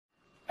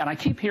And I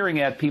keep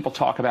hearing people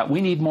talk about we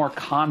need more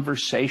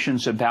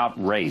conversations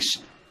about race.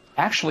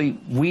 Actually,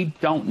 we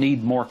don't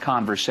need more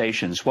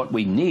conversations. What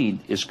we need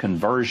is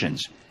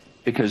conversions,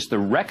 because the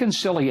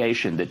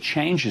reconciliation that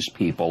changes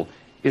people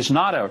is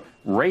not a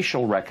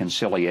racial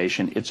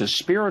reconciliation. It's a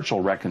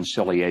spiritual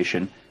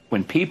reconciliation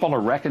when people are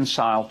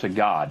reconciled to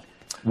God.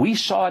 We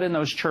saw it in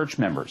those church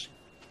members.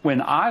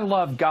 When I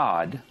love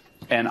God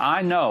and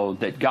I know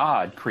that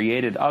God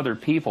created other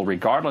people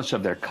regardless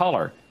of their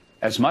color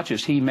as much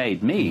as he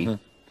made me,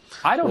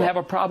 I don't have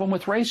a problem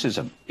with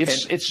racism.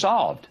 It's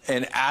solved.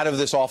 And out of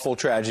this awful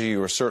tragedy,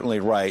 you are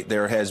certainly right,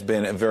 there has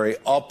been a very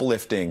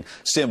uplifting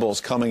symbols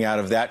coming out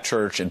of that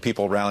church and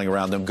people rallying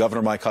around them.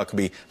 Governor Mike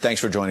Huckabee,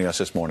 thanks for joining us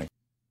this morning.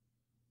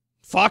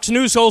 Fox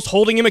News host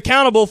holding him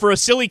accountable for a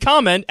silly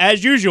comment,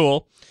 as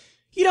usual.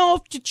 You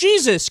know,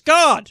 Jesus,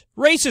 God,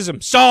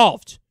 racism,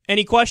 solved.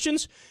 Any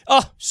questions?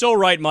 Oh, so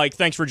right, Mike.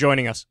 Thanks for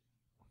joining us.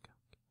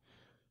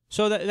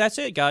 So that's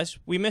it, guys.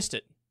 We missed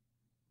it.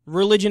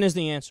 Religion is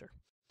the answer.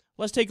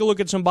 Let's take a look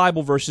at some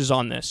Bible verses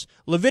on this.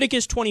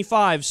 Leviticus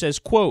 25 says,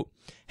 quote,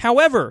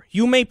 "However,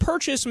 you may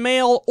purchase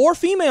male or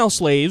female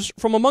slaves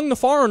from among the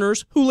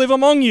foreigners who live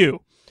among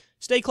you."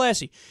 Stay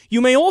classy.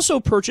 "You may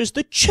also purchase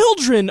the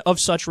children of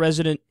such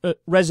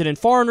resident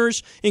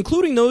foreigners,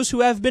 including those who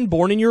have been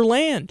born in your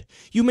land.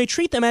 You may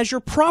treat them as your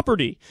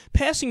property,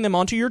 passing them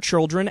on to your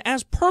children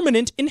as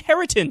permanent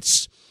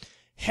inheritance."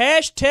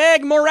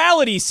 Hashtag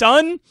morality,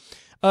 son.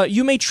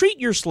 "You may treat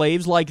your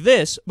slaves like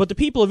this, but the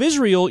people of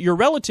Israel, your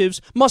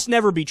relatives, must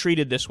never be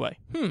treated this way."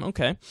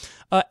 Okay.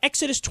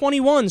 Exodus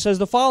 21 says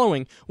the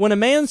following: "When a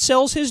man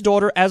sells his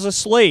daughter as a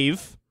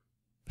slave,"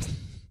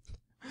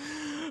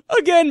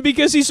 again,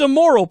 because he's a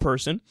moral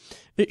person,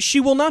 "she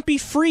will not be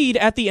freed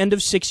at the end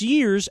of 6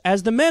 years,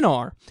 as the men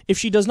are. If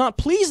she does not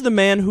please the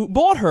man who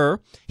bought her,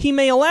 he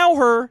may allow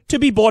her to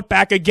be bought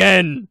back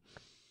again."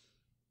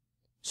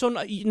 So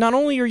not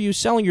only are you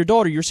selling your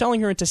daughter, you're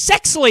selling her into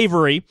sex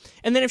slavery,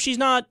 and then if she's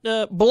not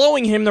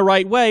blowing him the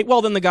right way,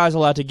 well, then the guy's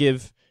allowed to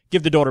give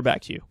the daughter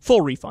back to you.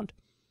 Full refund.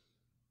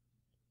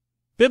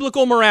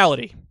 Biblical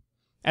morality.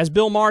 As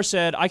Bill Maher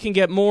said, I can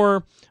get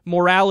more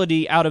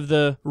morality out of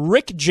the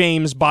Rick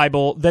James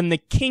Bible than the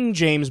King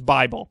James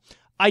Bible.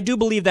 I do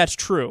believe that's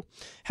true.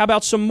 How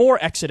about some more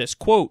Exodus?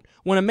 Quote,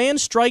 "When a man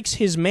strikes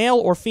his male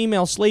or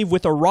female slave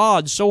with a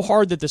rod so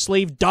hard that the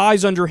slave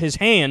dies under his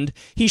hand,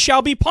 he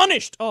shall be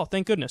punished." Oh,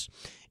 thank goodness.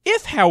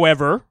 "If,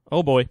 however,"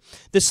 oh boy,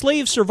 "the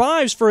slave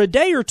survives for a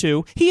day or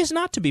two, he is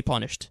not to be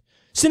punished,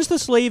 since the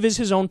slave is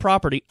his own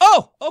property."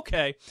 Oh,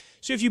 okay.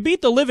 So if you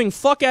beat the living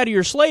fuck out of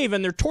your slave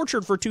and they're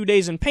tortured for 2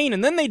 days in pain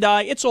and then they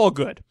die, it's all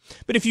good.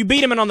 But if you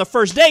beat him and on the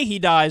first day he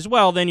dies,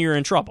 well, then you're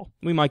in trouble.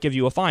 We might give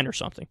you a fine or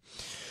something.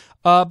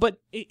 But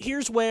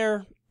here's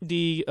where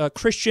the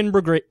Christian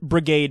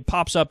Brigade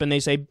pops up and they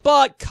say,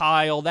 "But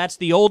Kyle, that's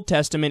the Old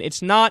Testament.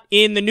 It's not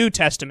in the New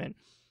Testament."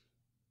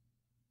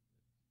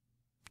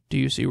 Do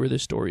you see where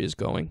this story is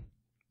going?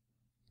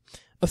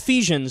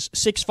 Ephesians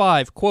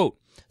 6:5, quote,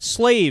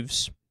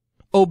 "Slaves,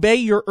 obey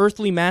your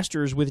earthly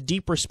masters with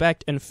deep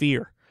respect and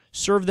fear.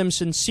 Serve them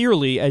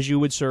sincerely as you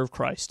would serve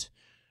Christ."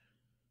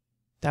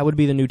 That would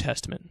be the New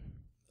Testament.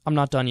 I'm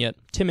not done yet.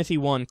 Timothy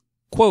 1,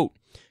 quote,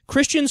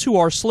 "Christians who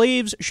are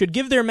slaves should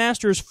give their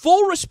masters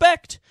full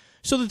respect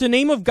so that the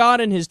name of God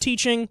and his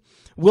teaching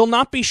will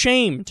not be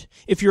shamed.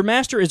 If your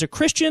master is a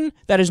Christian,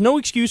 that is no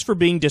excuse for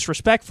being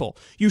disrespectful.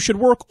 You should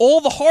work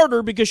all the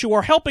harder because you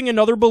are helping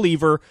another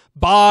believer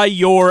by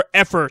your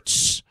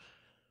efforts."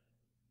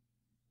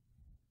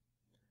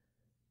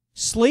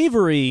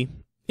 Slavery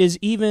is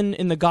even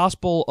in the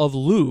Gospel of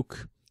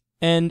Luke,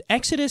 and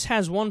Exodus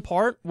has one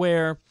part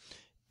where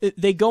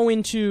they go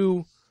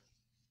into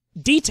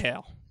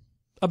detail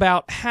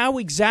about how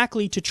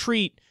exactly to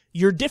treat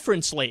your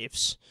different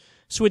slaves.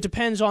 So it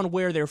depends on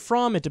where they're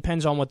from, it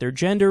depends on what their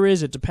gender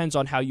is, it depends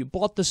on how you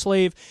bought the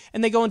slave,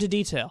 and they go into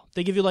detail.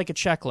 They give you like a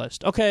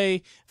checklist.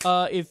 Okay,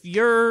 if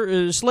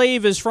your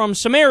slave is from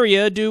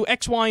Samaria, do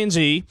X, Y, and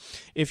Z.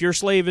 If your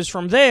slave is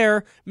from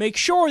there, make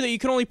sure that you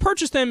can only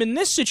purchase them in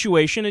this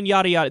situation, and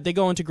yada yada. They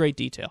go into great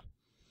detail.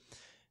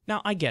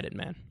 Now, I get it,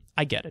 man.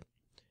 I get it.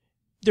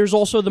 There's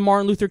also the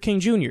Martin Luther King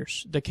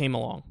Jr.'s that came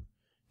along,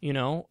 you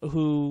know,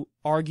 who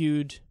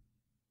argued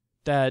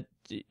that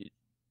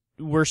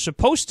we're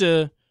supposed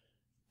to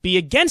be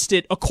against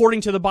it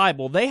according to the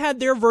Bible. They had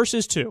their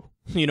verses too.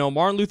 You know,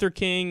 Martin Luther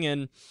King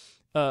and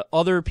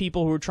other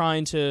people who were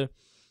trying to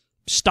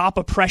stop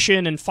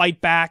oppression and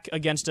fight back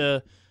against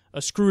a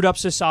screwed up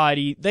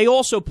society, they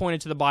also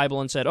pointed to the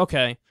Bible and said,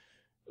 okay,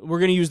 we're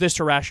going to use this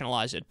to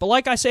rationalize it. But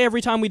like I say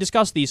every time we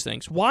discuss these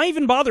things, why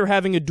even bother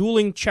having a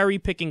dueling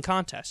cherry-picking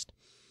contest?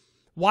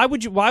 Why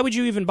would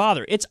you even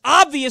bother? It's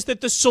obvious that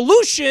the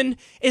solution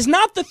is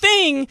not the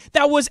thing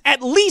that was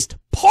at least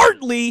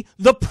partly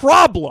the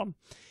problem.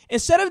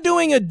 Instead of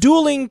doing a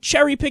dueling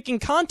cherry-picking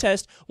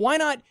contest, why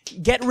not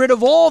get rid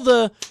of all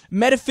the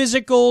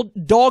metaphysical,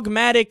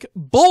 dogmatic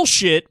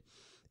bullshit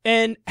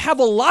and have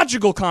a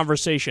logical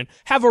conversation,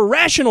 have a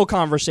rational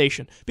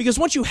conversation. Because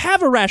once you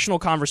have a rational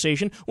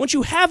conversation, once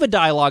you have a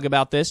dialogue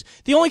about this,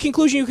 the only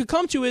conclusion you could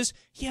come to is,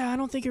 yeah, I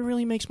don't think it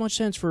really makes much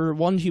sense for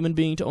one human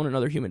being to own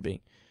another human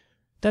being.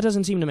 That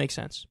doesn't seem to make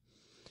sense.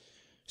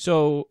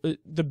 So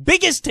the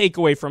biggest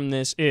takeaway from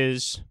this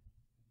is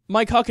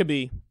Mike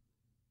Huckabee,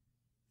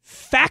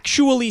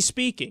 factually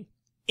speaking,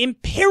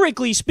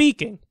 empirically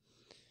speaking,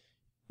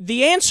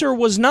 the answer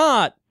was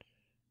not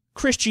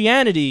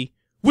Christianity,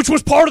 which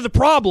was part of the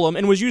problem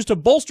and was used to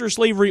bolster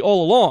slavery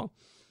all along.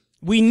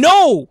 We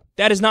know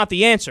that is not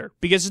the answer,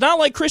 because it's not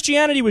like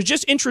Christianity was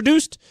just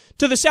introduced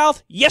to the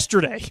South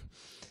yesterday.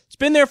 It's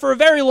been there for a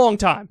very long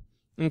time,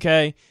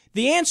 okay?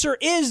 The answer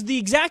is the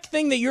exact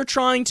thing that you're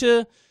trying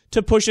to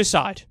push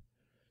aside.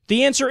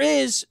 The answer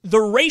is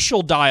the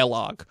racial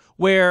dialogue,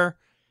 where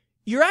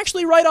you're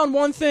actually right on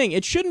one thing.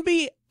 It shouldn't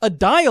be a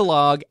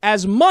dialogue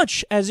as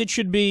much as it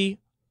should be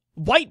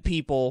white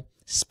people,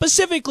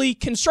 specifically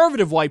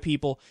conservative white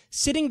people,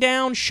 sitting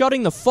down,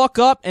 shutting the fuck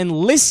up, and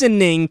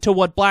listening to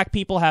what black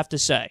people have to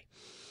say.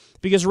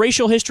 Because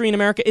racial history in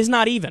America is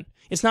not even.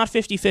 It's not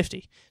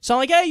 50-50. It's not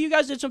like, hey, you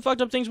guys did some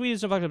fucked up things, we did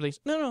some fucked up things.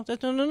 No.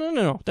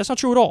 That's not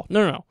true at all.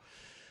 No.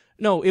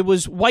 No, it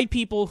was white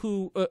people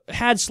who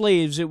had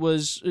slaves. It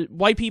was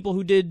white people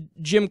who did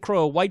Jim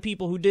Crow, white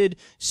people who did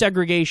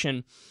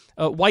segregation,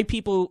 white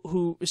people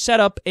who set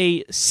up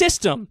a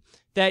system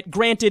that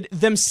granted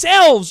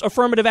themselves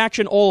affirmative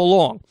action all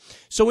along.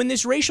 So in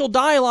this racial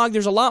dialogue,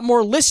 there's a lot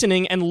more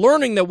listening and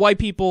learning that white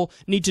people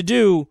need to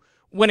do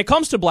when it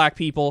comes to black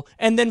people,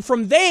 and then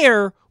from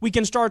there, we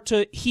can start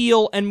to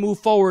heal and move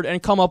forward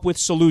and come up with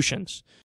solutions.